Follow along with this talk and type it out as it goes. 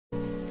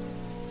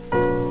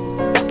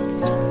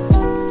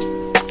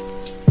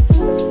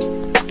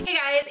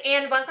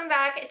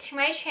to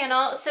my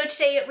channel. So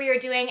today we are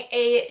doing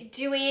a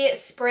Dewy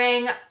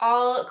Spring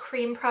All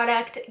Cream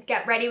product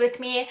Get Ready With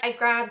Me. I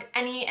grabbed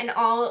any and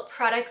all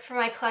products from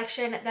my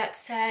collection that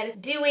said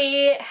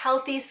Dewy,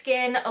 healthy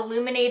skin,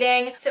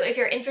 illuminating. So if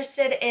you're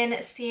interested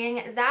in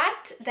seeing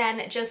that,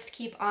 then just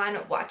keep on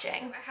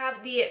watching. I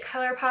have the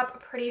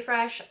ColourPop Pretty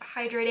Fresh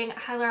Hydrating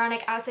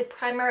Hyaluronic Acid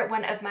Primer,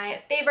 one of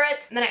my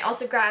favorites. And then I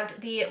also grabbed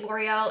the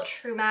L'Oreal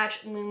True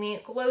Match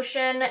Lumi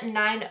Glotion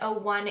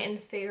 901 in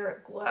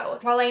Fair Glow.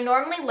 While I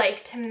normally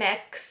like to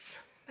mix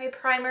my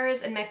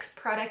primers and mix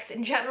products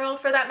in general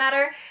for that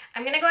matter,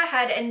 I'm gonna go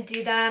ahead and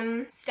do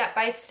them step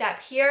by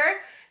step here,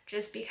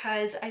 just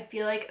because I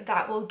feel like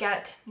that will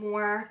get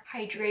more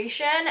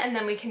hydration, and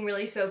then we can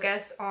really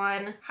focus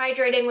on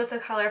hydrating with the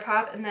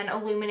ColourPop and then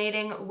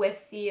illuminating with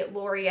the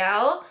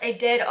L'Oreal. I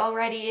did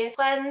already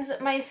cleanse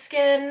my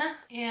skin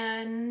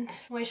and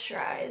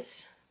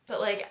moisturized,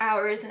 but like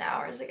hours and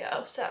hours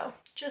ago, so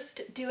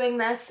just doing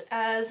this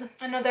as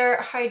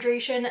another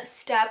hydration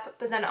step,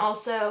 but then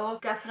also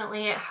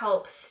definitely it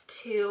helps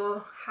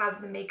to have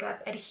the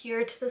makeup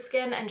adhere to the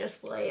skin and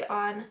just lay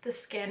on the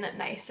skin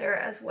nicer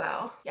as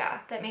well. Yeah,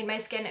 that made my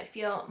skin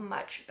feel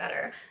much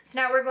better. So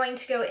now we're going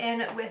to go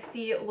in with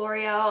the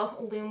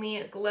L'Oreal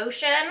Lumi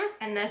Glotion,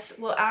 and this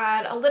will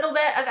add a little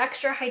bit of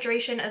extra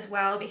hydration as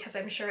well because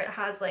I'm sure it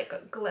has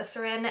like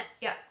glycerin,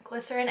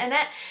 glycerin in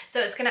it.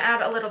 So it's gonna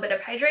add a little bit of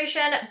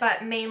hydration,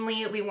 but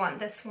mainly we want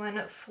this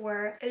one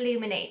for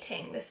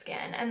illuminating the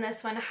skin. And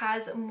this one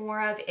has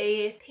more of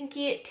a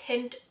pinky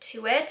tint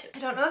to it. I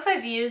don't know if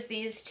I've used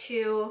these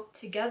two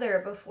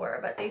together before,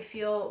 but they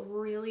feel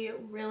really,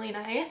 really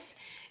nice.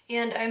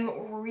 And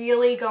I'm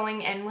really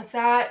going in with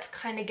that,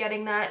 kind of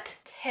getting that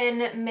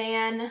Tin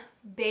Man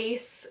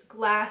base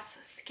glass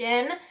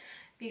skin,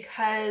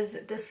 because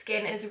the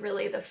skin is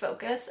really the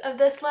focus of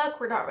this look.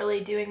 We're not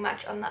really doing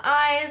much on the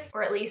eyes,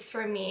 or at least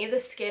for me,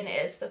 the skin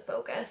is the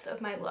focus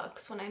of my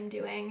looks when I'm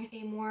doing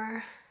a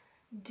more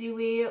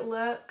dewy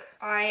look.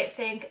 I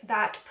think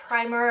that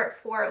primer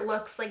for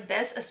looks like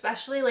this,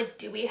 especially like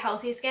dewy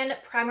healthy skin,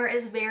 primer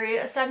is very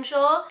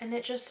essential, and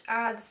it just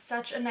adds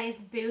such a nice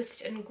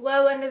boost and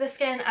glow under the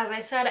skin. As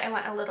I said, I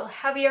went a little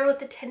heavier with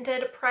the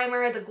tinted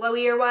primer, the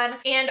glowier one.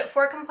 And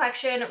for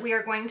complexion, we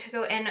are going to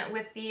go in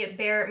with the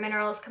Bare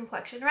Minerals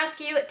Complexion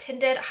Rescue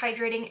Tinted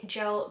Hydrating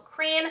Gel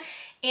Cream,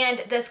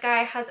 and this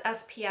guy has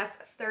SPF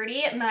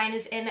 30. Mine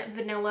is in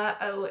Vanilla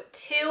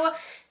 02.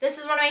 This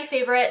is one of my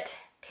favorite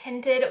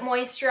tinted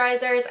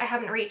moisturizers. I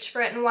haven't reached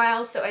for it in a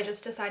while, so I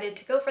just decided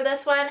to go for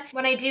this one.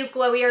 When I do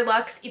glowier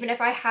looks, even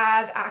if I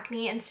have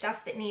acne and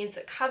stuff that needs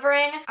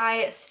covering,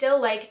 I still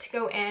like to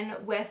go in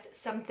with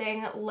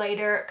something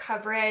lighter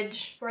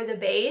coverage for the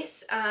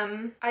base.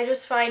 I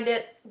just find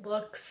it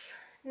looks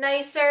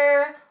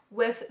nicer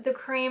with the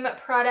cream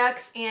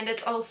products, and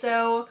it's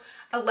also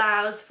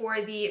allows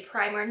for the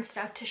primer and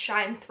stuff to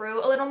shine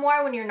through a little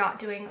more when you're not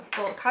doing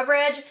full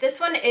coverage. This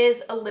one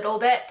is a little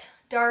bit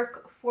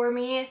dark for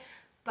me,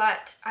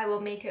 but I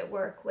will make it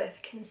work with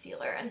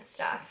concealer and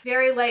stuff.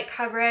 Very light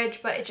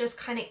coverage, but it just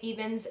kind of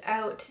evens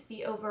out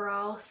the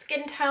overall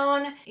skin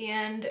tone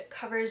and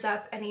covers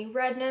up any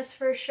redness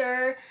for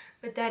sure,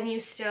 but then you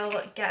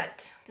still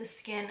get the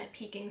skin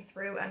peeking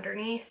through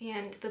underneath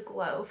and the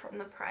glow from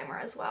the primer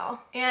as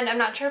well. And I'm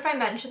not sure if I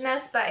mentioned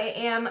this, but I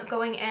am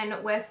going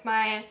in with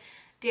my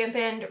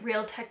dampened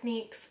Real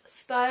Techniques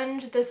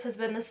sponge. This has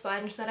been the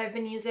sponge that I've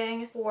been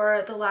using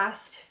for the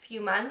last few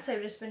months.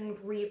 I've just been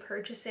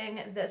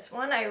repurchasing this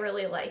one. I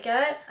really like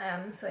it.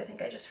 So I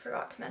think I just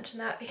forgot to mention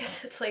that because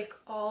it's like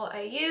all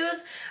I use.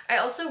 I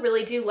also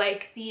really do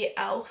like the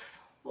e.l.f.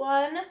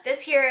 one.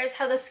 This here is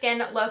how the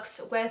skin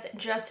looks with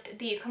just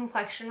the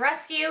Complexion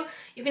Rescue.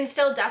 You can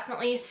still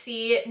definitely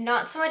see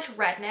not so much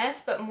redness,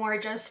 but more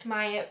just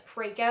my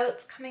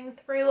breakouts coming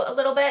through a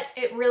little bit.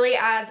 It really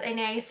adds a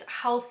nice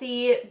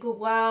healthy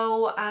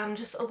glow,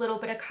 just a little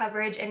bit of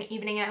coverage and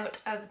evening out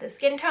of the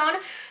skin tone.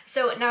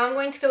 So now I'm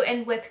going to go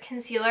in with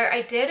concealer.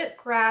 I did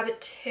grab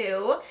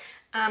two.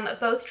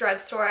 Both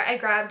drugstore. I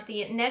grabbed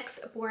the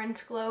NYX Born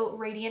to Glow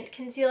Radiant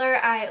Concealer.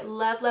 I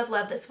love, love,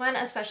 love this one,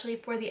 especially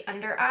for the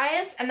under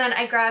eyes. And then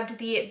I grabbed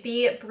the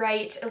Be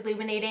Bright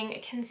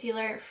Illuminating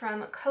Concealer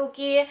from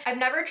Kokie. I've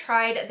never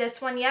tried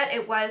this one yet.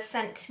 It was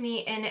sent to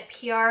me in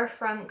PR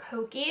from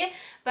Kokie,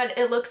 but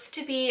it looks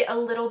to be a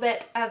little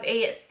bit of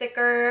a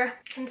thicker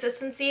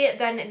consistency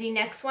than the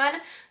NYX one.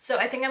 So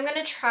I think I'm going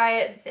to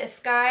try this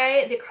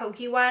guy, the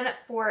Kokie one,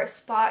 for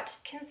spot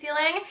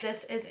concealing.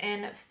 This is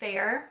in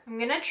Fair. I'm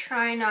going to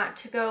try not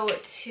to go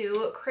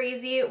too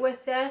crazy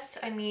with this.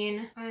 I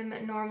mean, I'm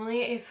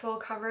normally a full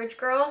coverage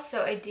girl,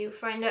 so I do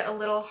find it a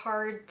little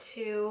hard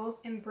to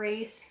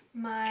embrace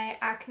my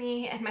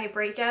acne and my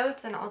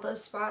breakouts and all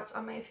those spots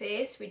on my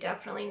face. We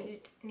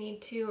definitely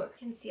need to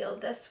conceal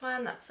this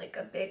one. That's like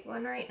a big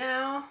one right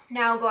now.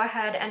 Now I'll go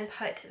ahead and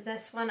put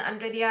this one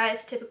under the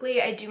eyes. Typically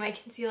I do my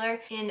concealer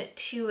in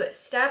 2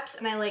 steps,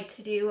 and I like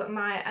to do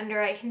my under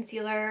eye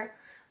concealer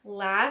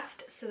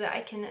last so that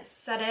I can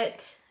set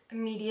it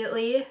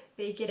immediately,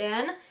 bake it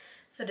in.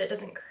 so that it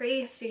doesn't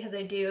crease, because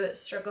I do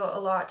struggle a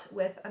lot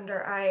with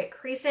under eye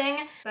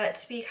creasing.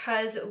 But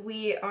because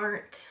we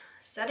aren't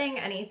setting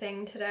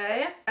anything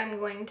today, I'm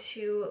going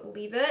to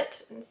leave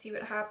it and see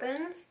what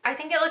happens. I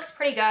think it looks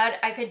pretty good.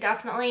 I could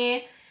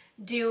definitely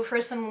do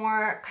for some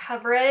more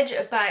coverage,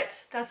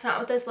 but that's not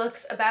what this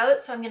looks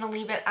about, so I'm gonna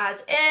leave it as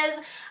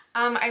is.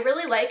 I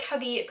really like how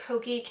the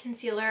Kokie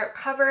concealer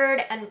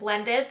covered and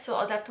blended, so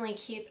I'll definitely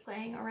keep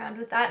playing around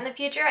with that in the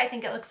future. I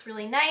think it looks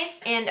really nice,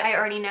 and I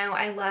already know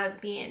I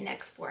love the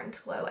NYX Born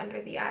to Glow under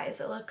the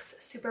eyes. It looks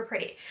super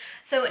pretty.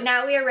 So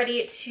now we are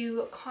ready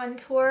to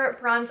contour,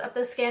 bronze up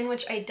the skin,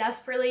 which I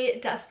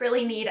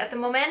desperately need at the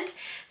moment.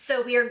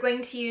 So we are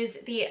going to use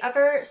the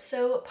ever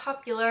so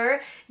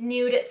popular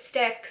Nude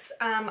Sticks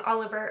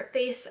all over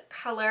face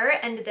color,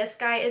 and this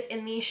guy is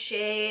in the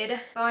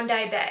shade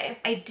Bondi Bay.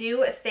 I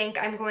do think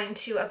I'm going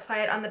to apply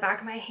it on the back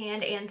of my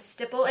hand and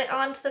stipple it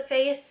onto the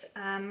face.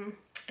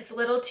 It's a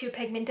little too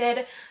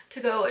pigmented to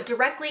go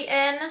directly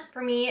in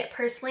for me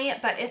personally,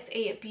 but it's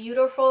a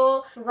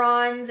beautiful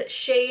bronze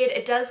shade.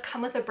 It does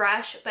come with a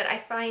brush, but I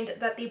find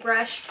that the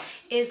brush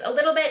is a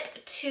little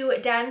bit too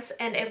dense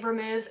and it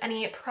removes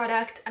any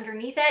product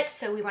underneath it,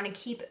 so we want to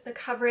keep the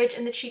coverage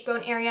in the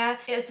cheekbone area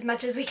as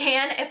much as we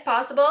can if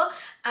possible.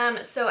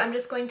 So I'm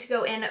just going to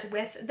go in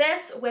with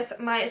this with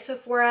my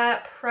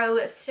Sephora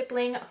Pro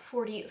Stippling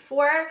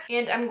 44,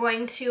 and I'm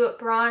going to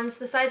bronze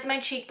the sides of my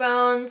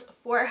cheekbones,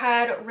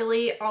 forehead,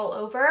 really all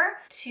over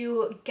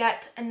to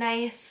get a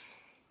nice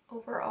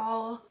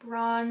overall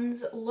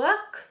bronze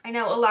look. I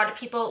know a lot of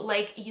people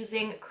like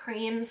using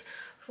creams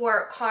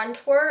for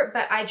contour,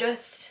 but I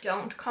just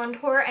don't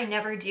contour. I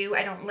never do.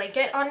 I don't like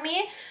it on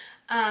me.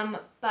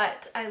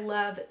 But I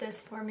love this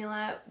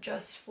formula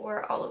just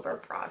for all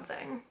over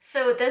bronzing.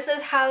 So this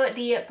is how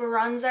the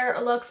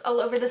bronzer looks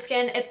all over the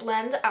skin. It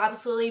blends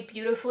absolutely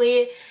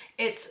beautifully.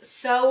 It's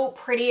so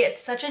pretty.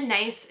 It's such a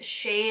nice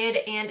shade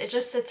and it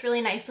just sits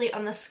really nicely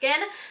on the skin.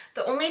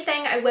 The only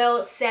thing I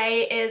will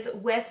say is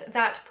with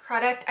that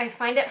product, I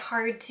find it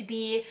hard to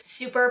be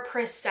super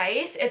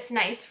precise. It's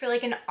nice for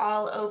like an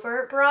all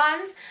over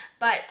bronze,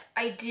 but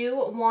I do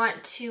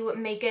want to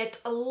make it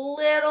a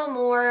little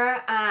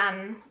more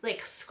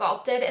like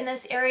sculpted in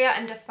this area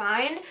and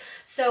defined.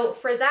 So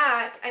for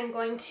that, I'm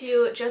going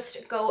to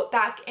just go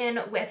back in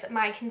with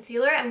my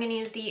concealer. I'm going to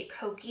use the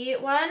Kokie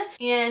one,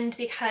 and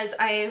because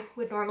I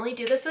would normally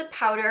do this with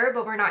powder,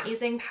 but we're not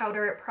using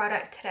powder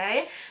product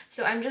today,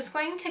 so I'm just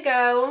going to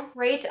go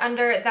right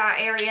under that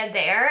area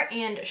there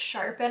and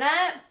sharpen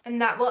it, and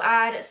that will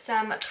add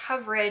some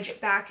coverage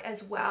back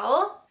as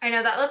well. I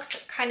know that looks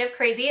kind of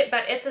crazy,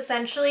 but it's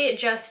essentially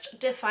just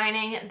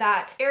defining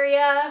that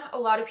area. A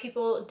lot of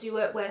people do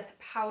it with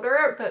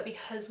powder, but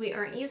because we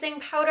aren't using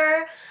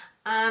powder,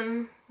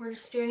 we're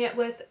just doing it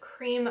with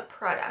cream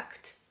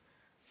product.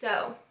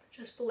 So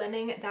just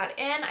blending that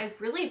in. I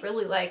really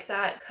like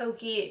that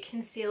Kokie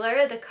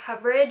concealer. The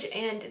coverage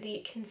and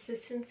the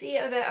consistency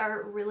of it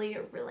are really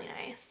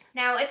nice.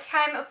 Now it's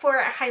time for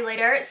a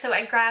highlighter. So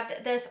I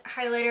grabbed this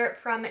highlighter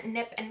from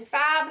Nip and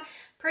Fab.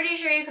 Pretty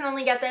sure you can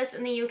only get this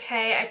in the UK.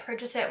 I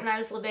purchased it when I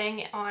was living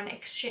in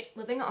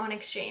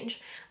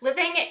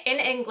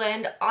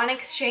England on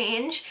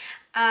exchange.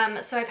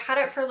 So I've had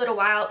it for a little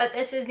while, but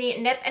this is the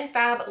Nip and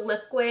Fab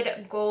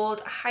Liquid Gold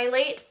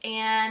Highlight,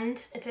 and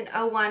it's an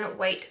 01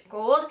 white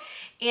gold.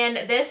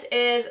 And this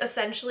is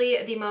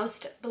essentially the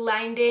most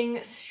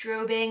blinding,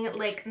 strobing,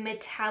 like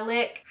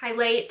metallic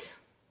highlight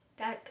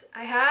that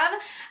I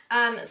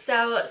have.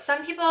 So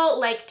some people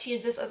like to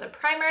use this as a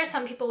primer,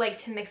 some people like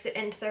to mix it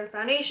into their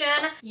foundation.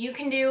 You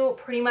can do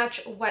pretty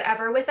much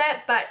whatever with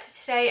it, but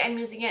today I'm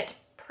using it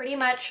pretty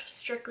much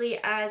strictly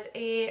as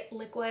a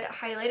liquid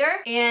highlighter,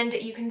 and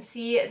you can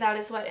see that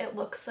is what it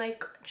looks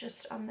like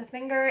just on the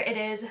finger. It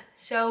is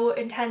so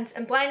intense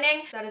and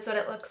blinding. That is what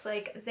it looks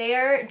like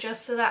there,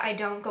 just so that I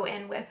don't go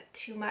in with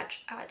too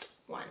much at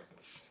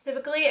once.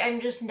 Typically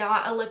I'm just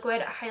not a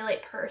liquid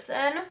highlight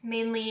person,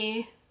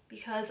 mainly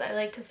because I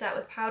like to set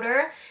with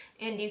powder,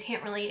 and you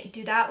can't really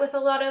do that with a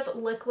lot of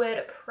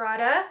liquid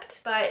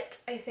product. But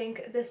I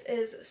think this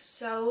is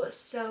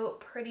so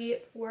pretty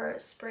for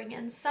spring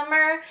and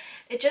summer.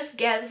 It just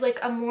gives like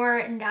a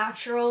more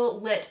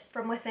natural lit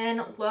from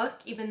within look,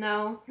 even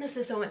though this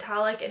is so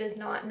metallic, it is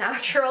not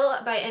natural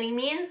by any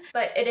means,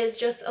 but it is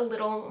just a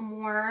little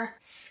more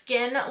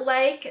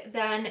skin-like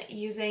than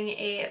using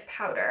a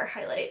powder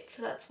highlight.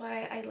 So that's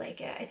why I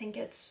like it. I think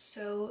it's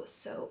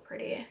so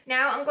pretty.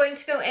 Now I'm going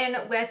to go in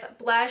with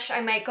blush. I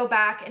might go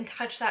back and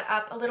touch that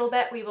up a little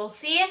bit, we will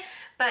see.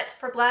 But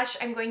for blush,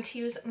 I'm going to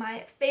use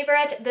my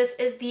favorite. This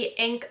is the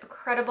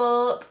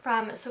inc.redible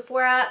from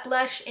Sephora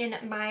blush in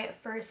My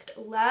First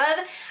Love.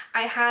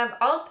 I have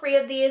all three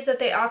of these that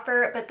they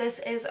offer, but this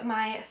is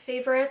my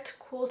favorite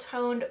cool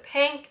toned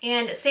pink.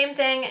 And same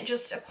thing,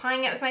 just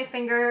applying it with my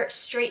finger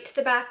straight to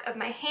the back of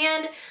my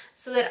hand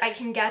so that I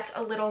can get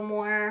a little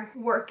more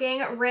working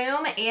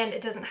room and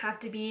it doesn't have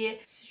to be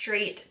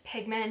straight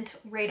pigment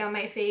right on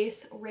my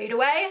face right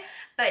away.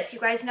 But you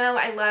guys know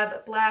I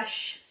love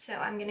blush, so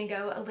I'm gonna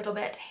go a little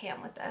bit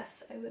ham with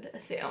this, I would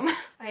assume.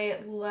 I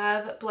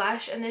love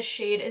blush and this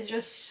shade is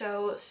just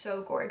so,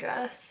 so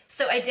gorgeous.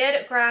 So I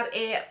did grab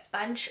a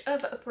bunch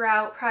of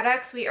brow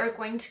products. We are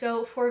going to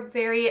go for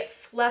very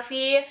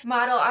fluffy,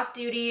 model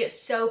off-duty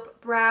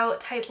soap brow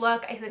type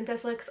look. I think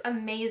this looks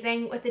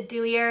amazing with the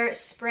dewier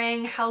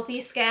spring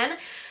healthy skin.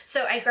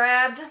 So I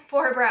grabbed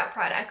 4 brow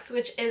products,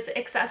 which is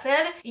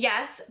excessive,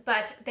 yes,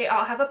 but they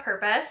all have a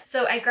purpose.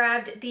 So I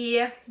grabbed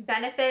the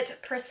Benefit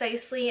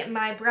Precisely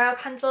My Brow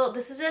Pencil.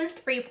 This is in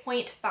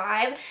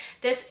 3.5.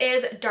 This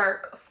is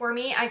dark for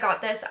me. I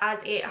got this as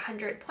a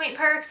 100-point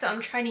perk, so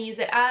I'm trying to use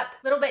it up.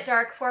 A little bit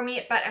dark for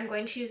me, but I'm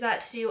going to use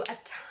that to do a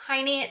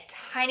tiny,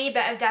 tiny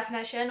bit of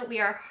definition. We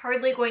are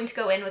hardly going to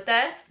go in with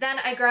this. Then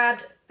I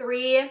grabbed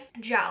 3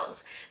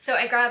 gels. So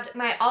I grabbed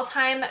my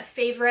all-time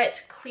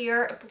favorite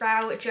clear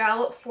brow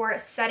gel for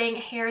setting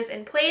hairs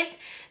in place.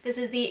 This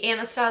is the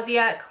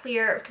Anastasia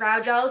Clear Brow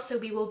Gel, so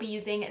we will be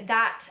using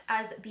that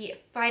as the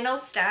final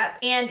step.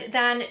 And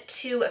then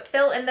to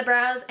fill in the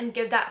brows and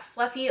give that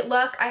fluffy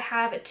look, I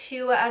have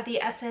 2 of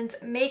the Essence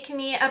Make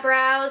Me a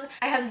Brows.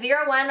 I have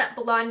 01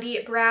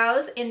 Blondie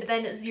Brows and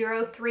then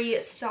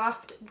 03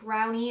 Soft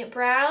Brownie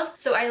Brows.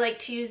 So I like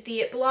to use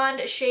the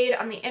blonde shade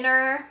on the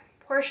inner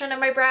portion of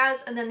my brows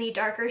and then the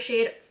darker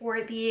shade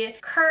for the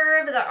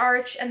curve, the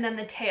arch, and then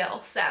the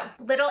tail. So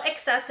a little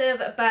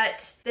excessive,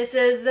 but this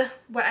is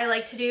what I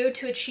like to do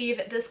to achieve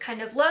this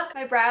kind of look.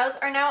 My brows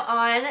are now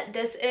on.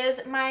 This is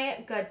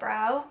my good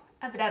brow,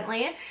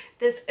 evidently.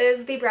 This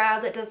is the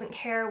brow that doesn't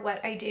care what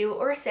I do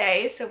or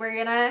say, so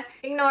we're gonna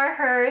ignore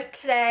her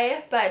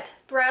today, but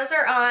brows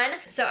are on.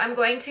 So I'm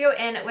going to go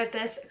in with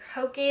this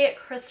Kokie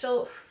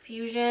Crystal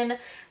Fusion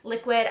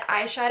liquid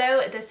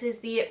eyeshadow. This is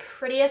the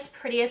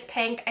prettiest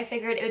pink. I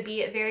figured it would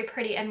be very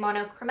pretty and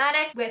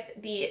monochromatic with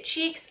the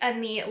cheeks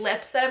and the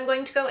lips that I'm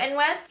going to go in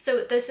with.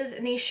 So this is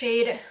in the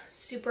shade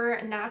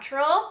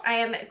Supernatural. I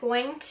am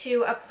going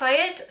to apply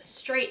it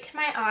straight to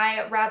my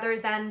eye rather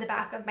than the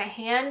back of my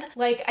hand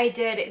like I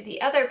did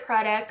the other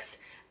products,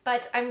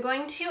 but I'm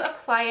going to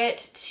apply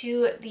it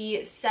to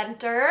the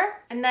center,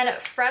 and then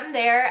from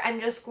there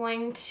I'm just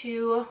going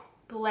to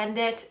blend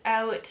it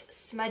out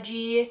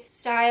smudgy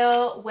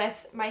style with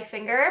my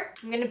finger.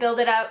 I'm gonna build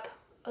it up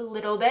a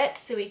little bit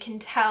so we can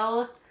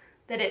tell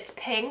that it's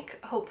pink,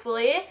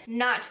 hopefully.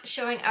 Not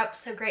showing up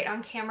so great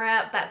on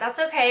camera, but that's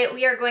okay.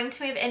 We are going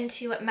to move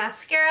into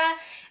mascara.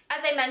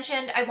 As I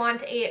mentioned, I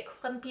want a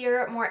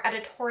clumpier, more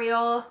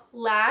editorial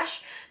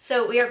lash.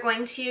 So we are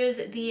going to use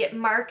the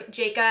Marc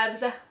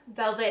Jacobs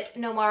Velvet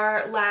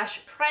Noir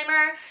Lash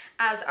Primer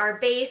as our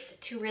base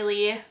to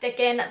really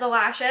thicken the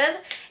lashes.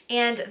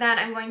 And then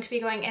I'm going to be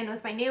going in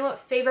with my new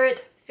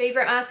favorite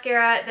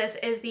mascara. This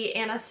is the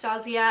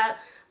Anastasia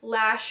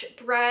Lash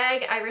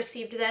Brag. I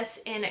received this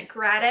in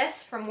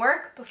gratis from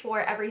work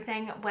before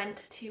everything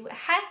went to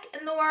heck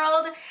in the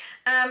world.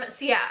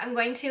 So yeah, I'm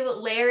going to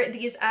layer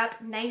these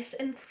up nice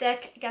and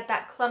thick, get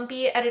that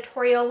clumpy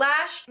editorial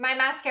lash. My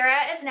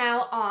mascara is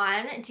now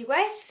on. Do you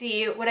guys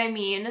see what I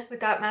mean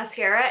with that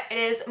mascara? It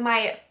is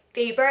my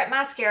favorite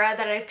mascara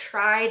that I've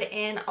tried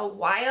in a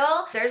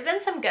while. There's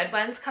been some good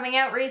ones coming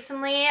out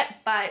recently,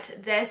 but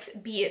this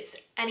beats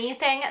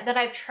anything that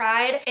I've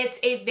tried. It's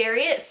a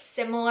very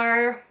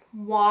similar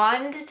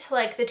wand to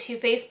like the Too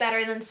Faced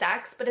Better Than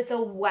Sex, but it's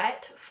a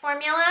wet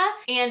formula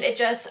and it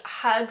just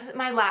hugs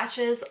my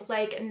lashes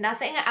like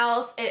nothing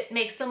else. It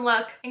makes them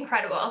look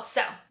incredible.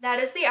 So that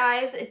is the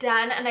eyes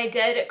done, and I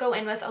did go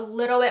in with a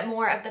little bit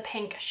more of the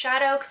pink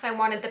shadow because I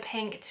wanted the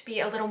pink to be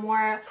a little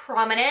more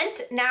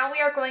prominent. Now we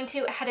are going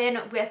to head in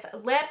with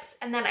lips,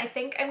 and then I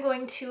think I'm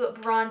going to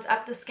bronze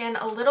up the skin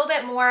a little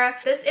bit more.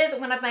 This is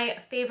one of my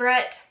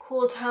favorite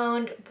cool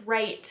toned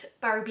bright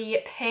Barbie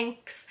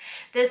pinks.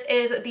 This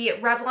is the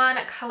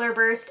Revlon Color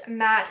Burst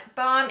Matte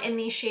Balm in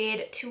the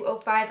shade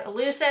 205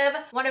 Elusive.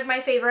 One of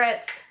my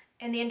favorites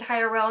in the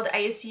entire world. I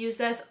used to use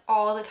this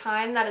all the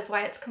time. That is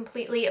why it's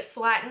completely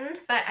flattened.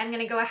 But I'm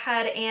gonna go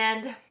ahead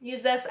and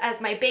use this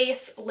as my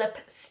base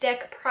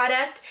lipstick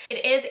product.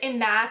 It is a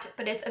matte,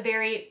 but it's a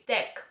very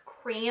thick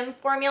cream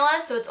formula,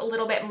 so it's a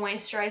little bit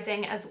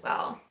moisturizing as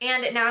well.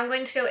 And now I'm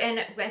going to go in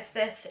with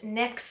this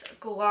NYX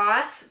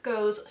gloss.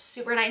 Goes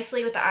super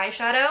nicely with the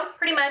eyeshadow.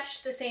 Pretty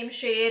much the same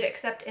shade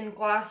except in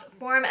gloss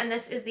form, and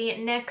this is the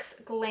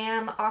NYX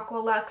Glam Aqua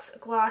Luxe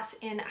Gloss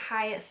in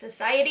High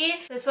Society.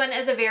 This one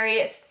is a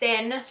very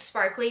thin,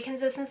 sparkly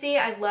consistency.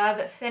 I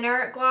love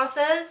thinner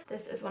glosses.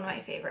 This is one of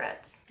my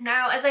favorites.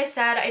 Now, as I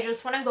said, I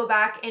just want to go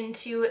back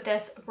into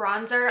this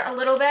bronzer a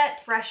little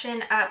bit,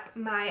 freshen up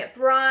my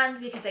bronze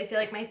because I feel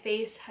like my face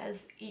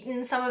has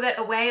eaten some of it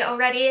away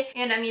already,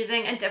 and I'm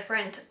using a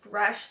different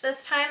brush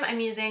this time.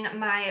 I'm using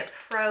my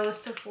Pro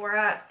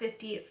Sephora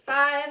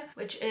 55,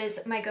 which is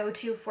my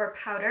go-to for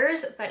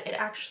powders, but it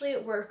actually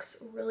works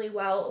really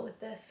well with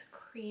this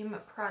cream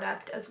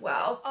product as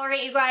well. All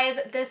right, you guys,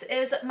 this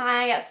is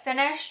my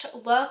finished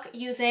look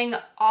using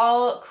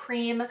all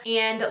cream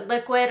and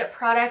liquid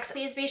products.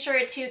 Please be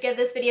sure to give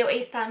this video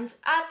a thumbs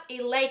up,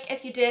 a like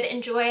if you did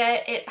enjoy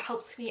it. It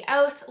helps me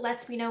out,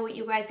 lets me know what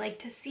you guys like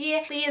to see.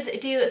 Please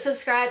do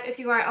subscribe if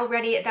you aren't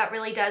already. That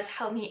really does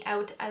help me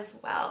out as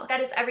well.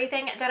 That is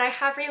everything that I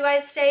have for you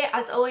guys today.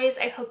 As always,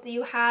 I hope that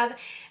you have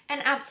an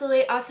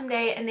absolutely awesome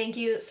day, and thank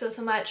you so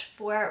much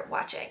for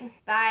watching.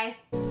 Bye.